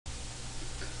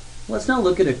Let's now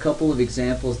look at a couple of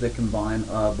examples that combine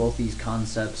both these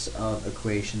concepts of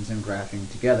equations and graphing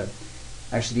together.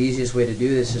 Actually, the easiest way to do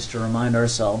this is to remind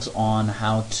ourselves on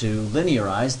how to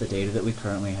linearize the data that we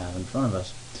currently have in front of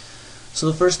us. So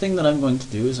the first thing that I'm going to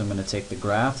do is I'm going to take the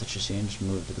graph that you see and just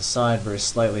move to the side very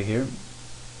slightly here,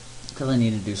 because I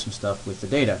need to do some stuff with the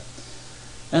data.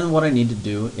 And what I need to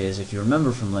do is, if you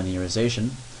remember from linearization,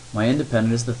 my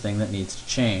independent is the thing that needs to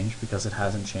change because it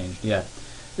hasn't changed yet.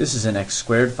 This is an x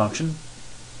squared function,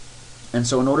 and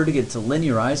so in order to get it to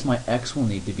linearize, my x will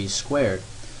need to be squared.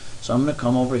 So I'm going to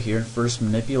come over here and first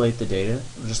manipulate the data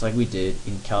just like we did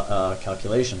in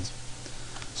calculations.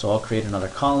 So I'll create another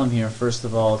column here. First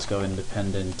of all, let's go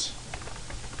independent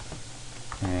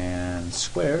and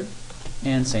squared,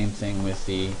 and same thing with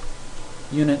the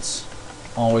units.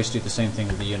 Always do the same thing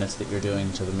with the units that you're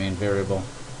doing to the main variable.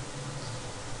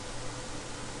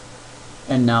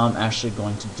 And now I'm actually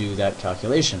going to do that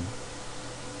calculation.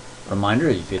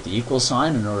 Reminder, you hit the equal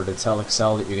sign in order to tell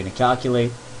Excel that you're going to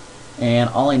calculate. And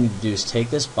all I need to do is take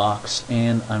this box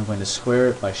and I'm going to square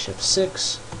it by shift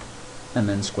 6 and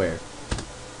then square it.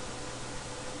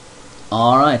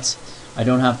 Alright, I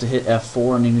don't have to hit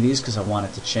F4 on any of these because I want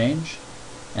it to change.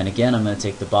 And again, I'm going to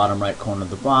take the bottom right corner of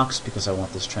the box because I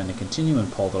want this trend to continue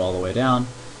and pull it all the way down.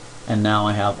 And now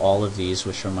I have all of these,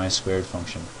 which are my squared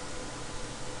function.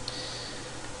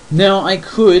 Now I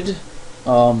could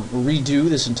redo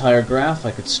this entire graph.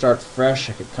 I could start fresh.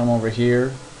 I could come over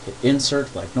here, hit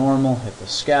insert like normal, hit the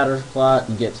scatter plot,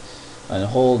 and get a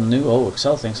whole new,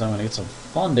 Excel thinks I'm going to get some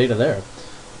fun data there.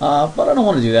 But I don't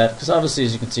want to do that because obviously,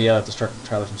 as you can see, I have to start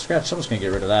entirely from scratch, so I'm just going to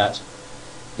get rid of that.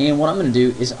 And what I'm going to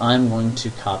do is I'm going to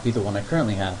copy the one I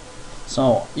currently have.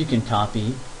 So you can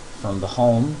copy from the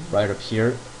home right up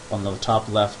here on the top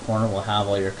left corner. We'll have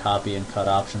all your copy and cut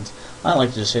options. I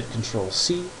like to just hit Control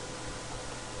C,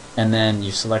 and then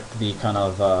you select the kind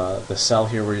of the cell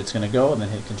here where it's going to go, and then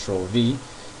hit Control V,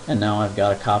 and now I've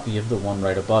got a copy of the one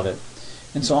right above it.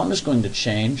 And so I'm just going to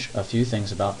change a few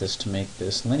things about this to make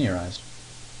this linearized.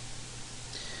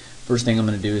 First thing I'm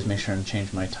going to do is make sure and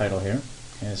change my title here.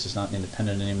 Okay, this is not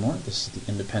independent anymore. This is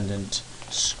the independent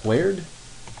squared.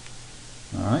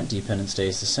 Alright, dependent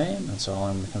stays the same, and so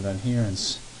I'm going to come down here and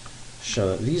show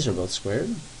that these are both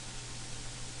squared.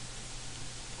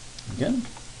 Again.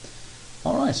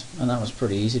 Alright, and that was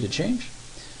pretty easy to change.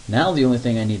 Now the only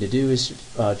thing I need to do is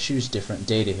choose different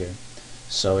data here.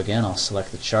 So again, I'll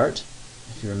select the chart.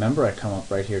 If you remember, I come up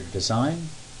right here to Design,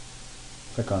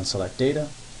 click on Select Data,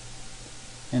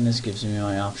 and this gives me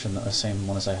my option, the same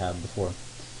one as I had before.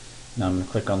 Now I'm going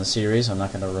to click on the series. I'm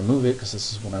not going to remove it because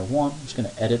this is what I want. I'm just going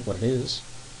to edit what it is.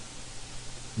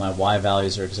 My Y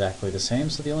values are exactly the same,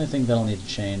 so the only thing that I'll need to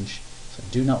change is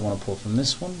I do not want to pull from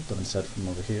this one, but instead from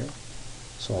over here.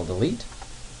 So I'll delete,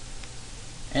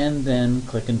 and then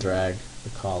click and drag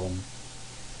the column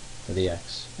for the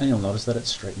X. And you'll notice that it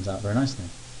straightens out very nicely.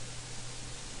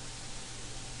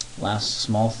 Last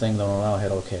small thing, though, I'll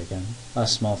hit OK again.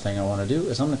 Last small thing I want to do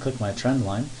is I'm going to click my trend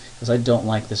line, because I don't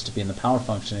like this to be in the power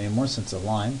function anymore since it's a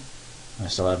line. I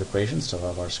still have equations, still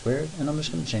have R squared, and I'm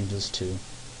just going to change this to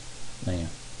linear.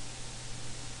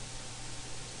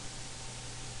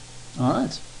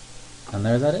 Alright, and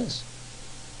there that is.